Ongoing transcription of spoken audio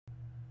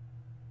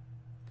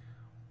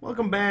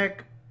Welcome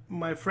back,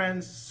 my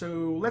friends.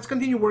 So let's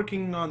continue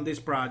working on this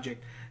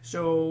project.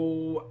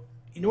 So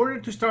in order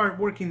to start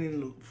working, we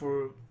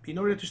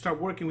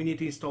need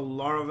to install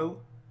Laravel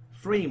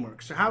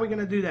framework. So how are we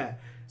gonna do that?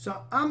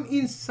 So I'm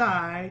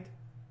inside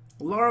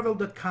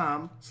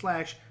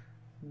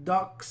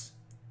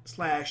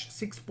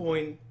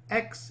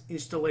laravel.com/docs/6.x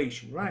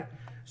installation, right?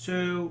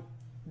 So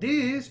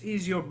this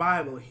is your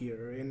Bible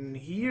here, and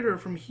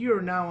from here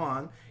now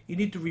on, you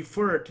need to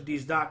refer to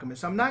these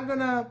documents. So I'm not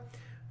gonna,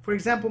 for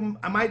example,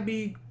 I might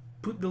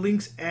put the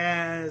links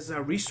as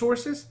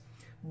resources,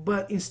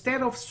 but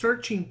instead of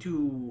searching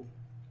to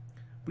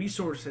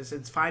resources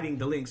and finding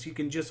the links, you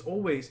can just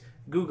always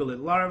Google it,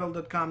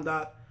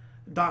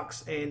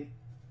 laravel.com.docs, and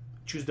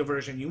choose the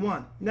version you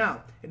want.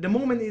 Now, at the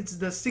moment, it's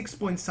the 6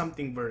 point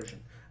something version.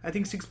 I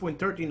think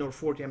 6.13 or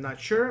 40, I'm not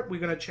sure. We're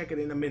gonna check it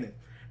in a minute.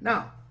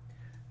 Now,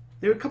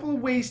 there are a couple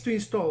of ways to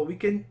install. We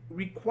can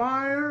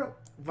require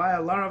via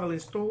Laravel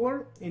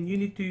installer, and you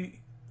need to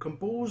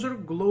Composer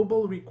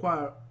global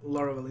require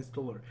Laravel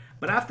installer.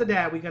 But after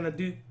that, we're gonna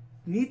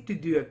need to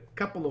do a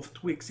couple of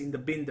tweaks in the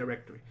bin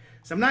directory.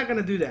 So I'm not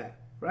gonna do that,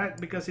 right?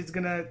 Because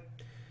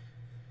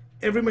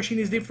every machine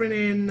is different,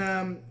 and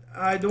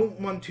I don't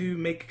want to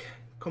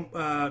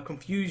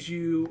confuse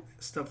you,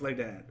 stuff like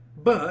that.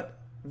 But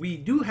we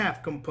do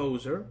have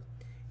Composer,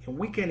 and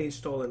we can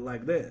install it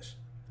like this.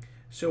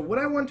 So what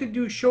I want to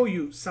do is show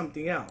you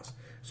something else.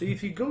 So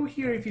if you go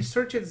here, if you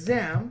search at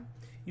XAMPP,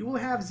 you will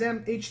have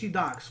XAMPP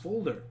htdocs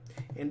folder,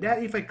 and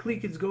that, if I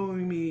click, it's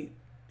going me,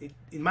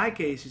 in my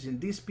case, is in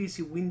this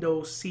PC,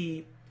 Windows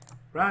C,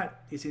 right?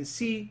 It's in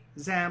C,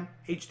 XAMPP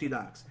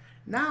htdocs.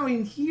 Now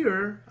in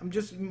here, I'm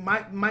just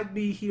might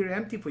be here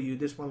empty for you.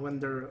 This one, when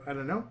there, I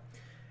don't know.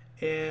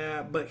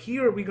 But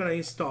here we're gonna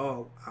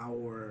install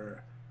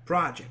our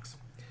projects.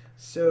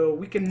 So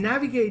we can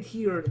navigate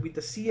here with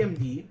the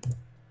CMD,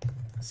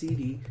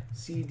 CD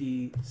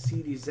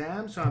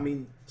XAMPP. So I'm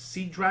in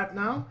C drive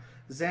now.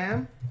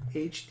 XAMPP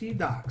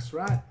htdocs,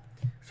 right?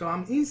 So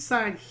I'm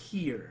inside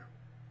here,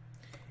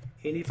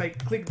 and if I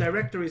click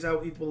directories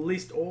out, it will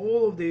list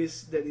all of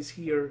this that is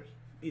here.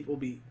 It will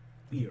be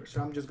here,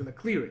 so I'm just gonna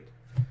clear it.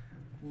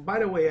 By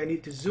the way, I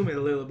need to zoom in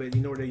a little bit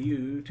in order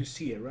you to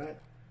see it, right?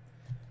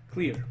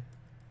 Clear.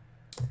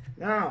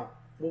 Now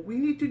what we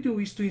need to do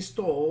is to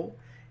install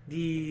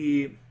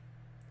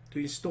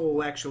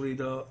actually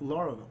the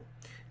Laravel.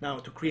 Now,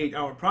 to create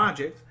our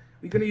project,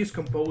 we're gonna use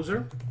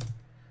Composer.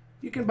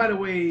 You can, by the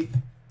way,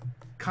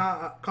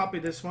 copy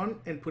this one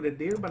and put it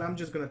there, but I'm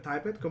just gonna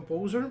type it,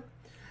 Composer,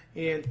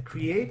 and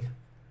create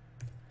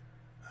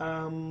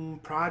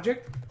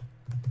project.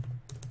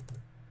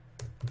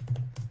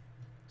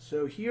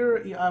 So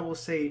here I will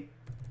say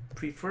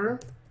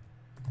prefer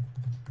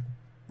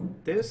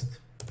dist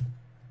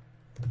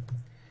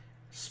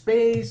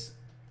space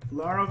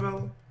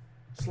Laravel,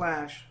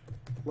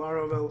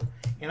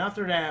 and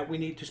after that we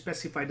need to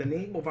specify the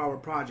name of our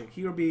project.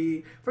 Here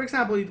be, for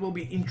example, it will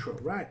be intro,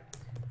 right?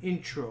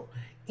 Intro.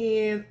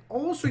 And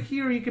also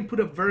here you can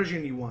put a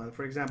version you want,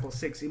 for example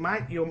 6. In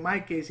my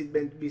case it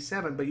may be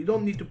 7, but you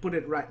don't need to put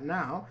it right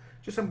now.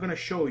 Just I'm gonna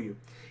show you,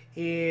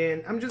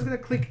 and I'm just gonna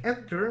click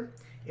enter,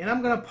 and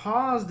I'm gonna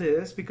pause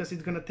this because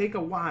it's gonna take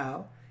a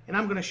while, and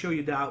I'm gonna show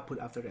you the output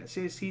after that.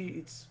 So you see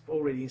it's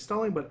already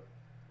installing, but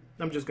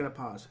I'm just gonna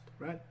pause it,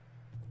 right?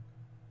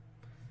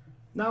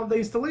 Now the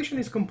installation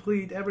is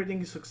complete,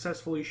 everything is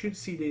successful. You should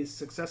see this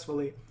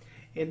successfully,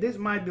 and this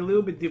might be a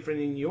little bit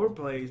different in your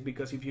place,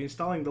 because if you're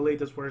installing the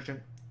latest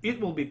version, it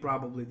will be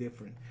probably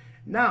different.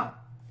 Now,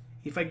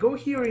 if I go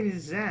here in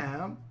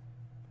XAMPP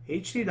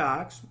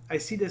htdocs, I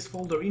see this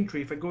folder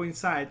entry. If I go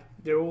inside,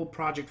 they're all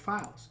project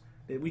files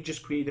that we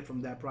just created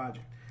from that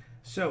project.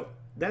 So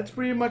that's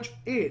pretty much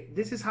it.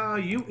 This is how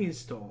you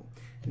install.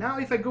 Now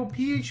if I go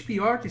PHP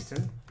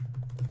Artisan,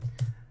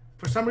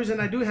 for some reason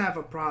I do have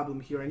a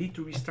problem here. I need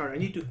to restart. I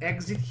need to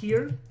exit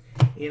here,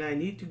 and I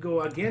need to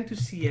go again to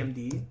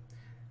CMD.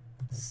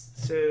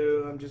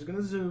 So I'm just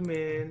gonna zoom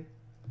in,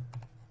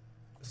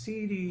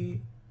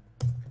 CD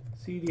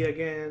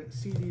again,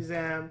 CD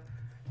XAMPP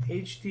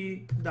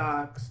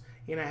htdocs,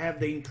 and I have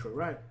the intro,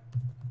 right?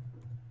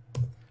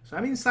 So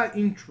I'm inside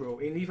intro,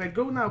 and if I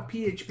go now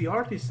PHP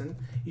Artisan,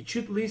 it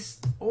should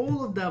list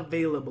all of the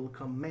available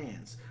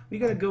commands. We're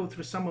gonna go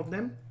through some of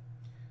them,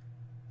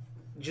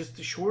 just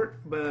short,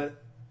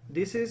 but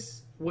this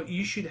is what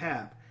you should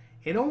have.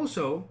 And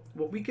also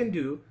what we can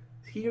do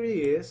here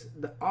is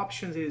the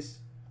options is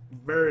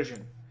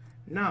version.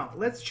 Now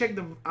let's check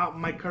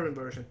my current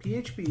version,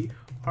 PHP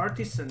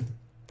Artisan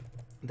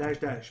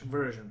 --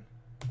 version.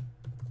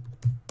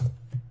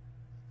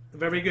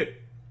 Very good.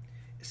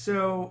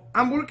 So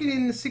I'm working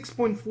in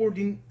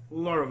 6.14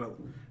 Laravel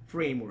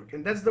framework,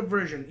 and that's the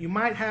version. You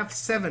might have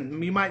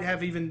 7, you might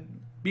have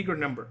even bigger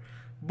number,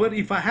 but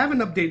if I haven't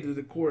updated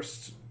the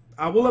course,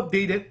 I will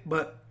update it.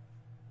 But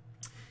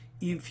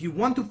if you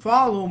want to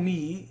follow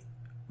me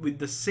with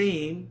the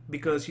same,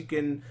 because you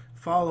can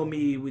follow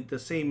me with the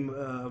same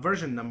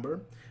version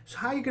number, so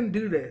how you can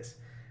do this?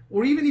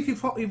 Or even if you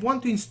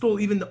want to install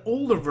even the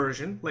older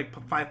version, like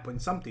 5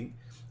 point something,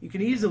 you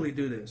can easily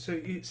do this. So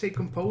you say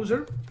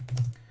composer,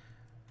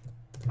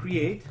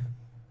 create.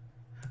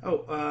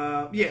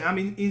 Oh, yeah, I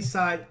mean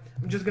inside,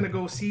 I'm just gonna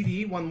go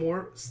CD one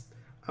more.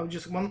 I'm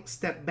just one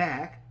step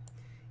back,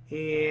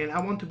 and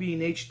I want to be in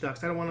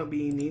HDocs. I don't want to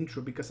be in the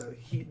intro because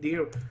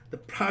there the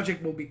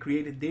project will be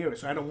created there,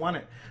 so I don't want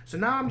it. So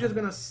now I'm just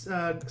gonna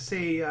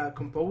say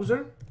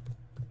composer,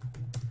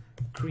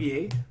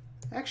 create.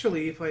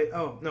 Actually, if I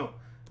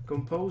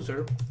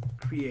composer,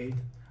 create.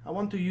 I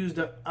want to use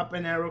the up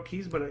and arrow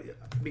keys, but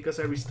because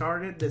I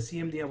restarted the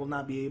CMD, I will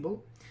not be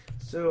able.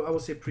 So I will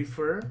say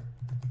prefer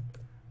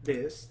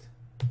this,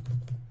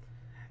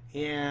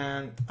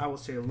 and I will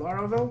say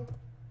Laravel,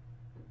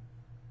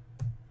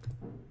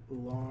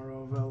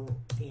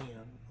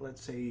 and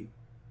let's say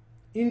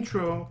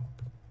intro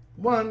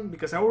 1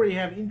 because I already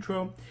have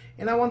intro,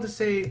 and I want to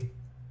say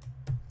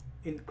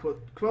in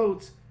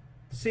quotes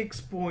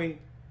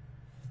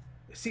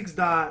 6.6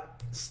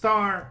 dot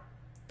star,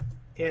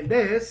 and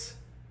this,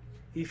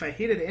 if I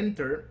hit it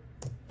enter,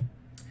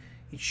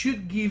 it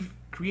should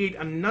create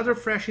another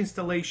fresh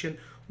installation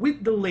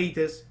with the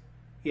latest,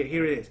 yeah,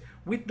 here it is,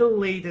 with the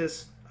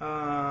latest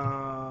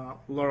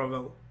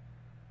Laravel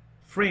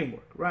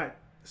framework, right?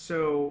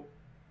 So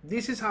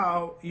this is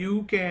how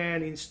you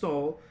can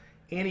install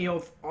any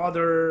of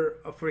other,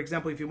 for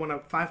example, if you want a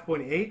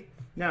 5.8.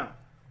 Now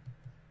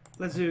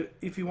let's do,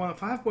 if you want a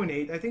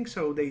 5.8, I think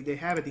so they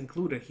have it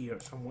included here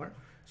somewhere.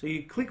 So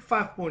you click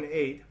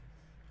 5.8,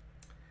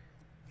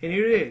 and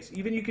here it is.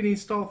 Even you can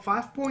install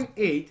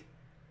 5.8,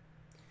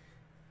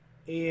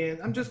 and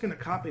I'm just gonna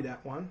copy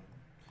that one.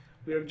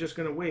 We're just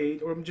gonna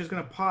wait, or I'm just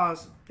gonna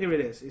pause. Here it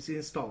is, it's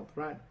installed,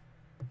 right?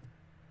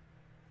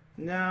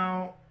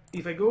 Now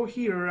if I go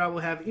here, I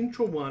will have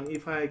intro 1.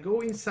 If I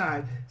go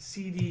inside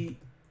CD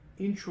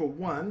intro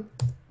 1,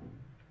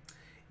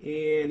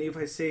 and if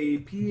I say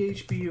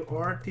PHP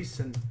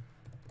artisan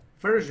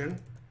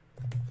version,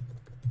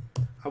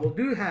 I will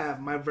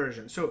have my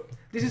version. So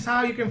this is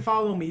how you can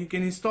follow me. You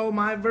can install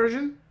my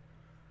version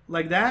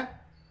like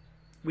that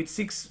with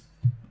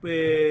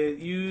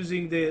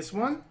using this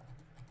one.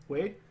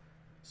 Wait,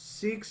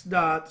 6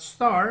 dot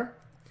star.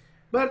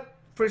 But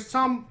for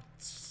some,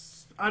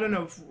 I don't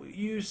know, if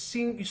you're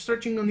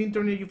searching on the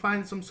internet, you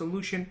find some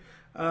solution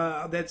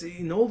that's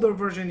in older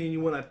version and you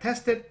want to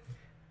test it.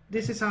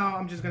 This is how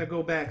I'm just gonna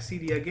go back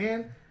CD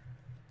again.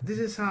 This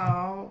is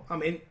how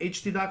I'm in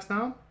HDocs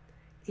now,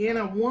 and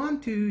I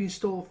want to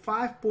install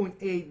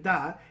 5.8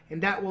 dot,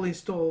 and that will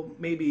install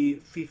maybe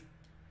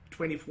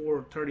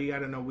 24, 30, I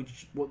don't know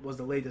what was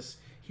the latest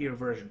here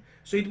version.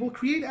 So it will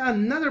create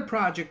another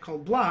project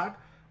called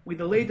block with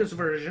the latest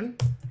version,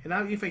 and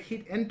now if I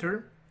hit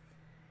enter,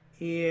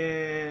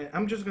 and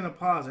I'm just gonna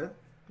pause it,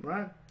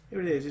 right?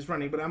 Here it is, it's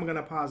running, but I'm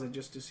gonna pause it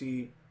just to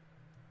see,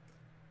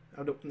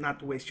 not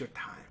to waste your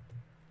time.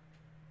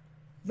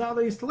 Now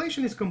the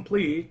installation is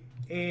complete,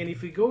 and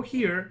if we go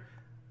here,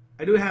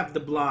 I do have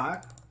the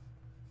block,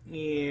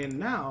 and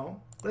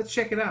now let's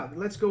check it out.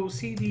 Let's go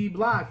CD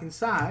block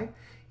inside,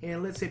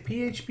 and let's say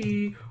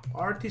PHP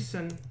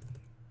artisan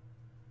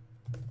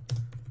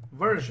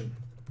version,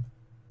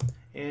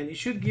 and it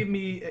should give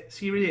me,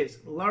 here it is,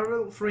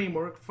 Laravel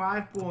framework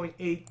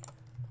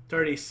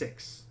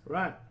 5.836,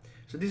 right?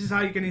 So this is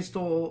how you can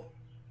install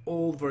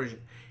old version,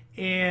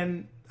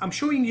 and I'm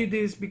showing you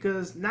this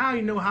because now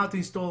you know how to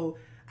install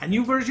a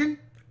new version,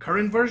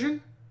 current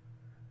version,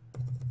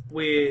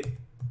 with,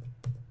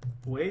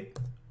 wait,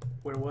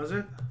 where was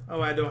it?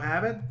 Oh, I don't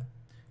have it.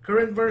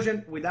 Current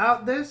version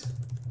without this,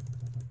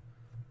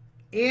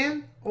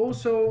 and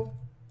also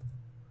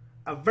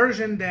a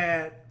version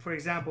that, for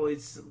example,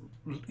 it's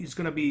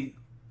gonna be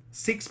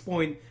 6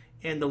 point,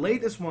 and the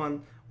latest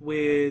one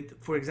with,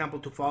 for example,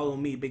 to follow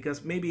me,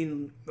 because maybe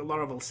in the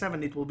Laravel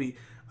 7 it will be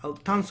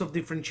tons of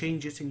different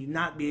changes and you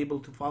not be able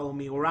to follow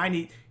me, or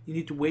you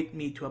need to wait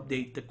me to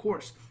update the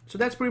course. So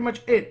that's pretty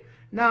much it.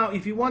 Now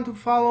if you want to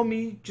follow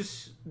me,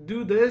 just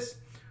do this.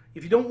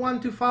 If you don't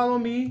want to follow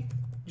me,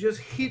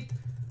 just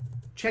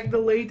check the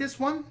latest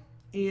one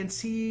and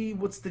see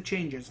what's the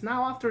changes.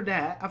 Now after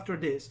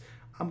this,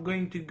 I'm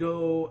going to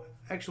go,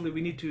 actually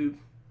we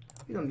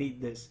don't need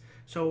this.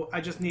 So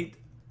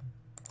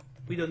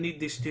we don't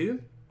need this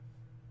too.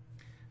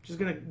 I'm just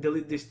gonna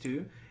delete this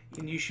too.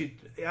 And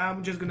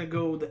I'm just gonna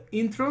go the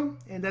intro,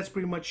 and that's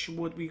pretty much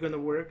what we're gonna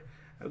work.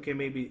 Okay,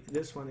 maybe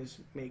this one is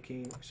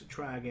making, so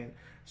try again.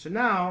 So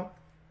now,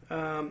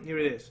 here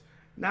it is.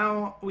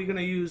 Now we're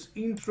gonna use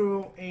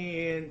intro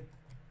and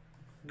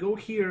go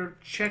here,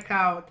 check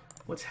out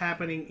what's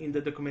happening in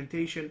the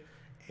documentation,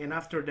 and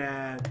after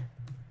that,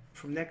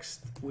 from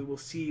next, we will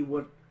see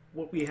what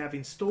we have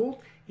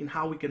installed and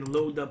how we can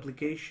load the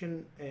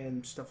application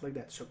and stuff like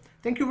that. So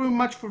thank you very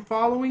much for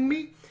following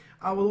me.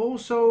 I will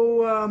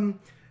also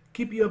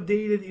keep you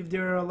updated if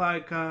there are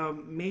like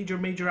major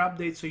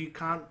updates, so you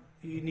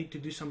need to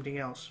do something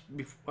else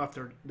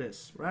after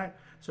this, right?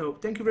 So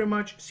thank you very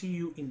much. See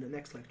you in the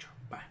next lecture.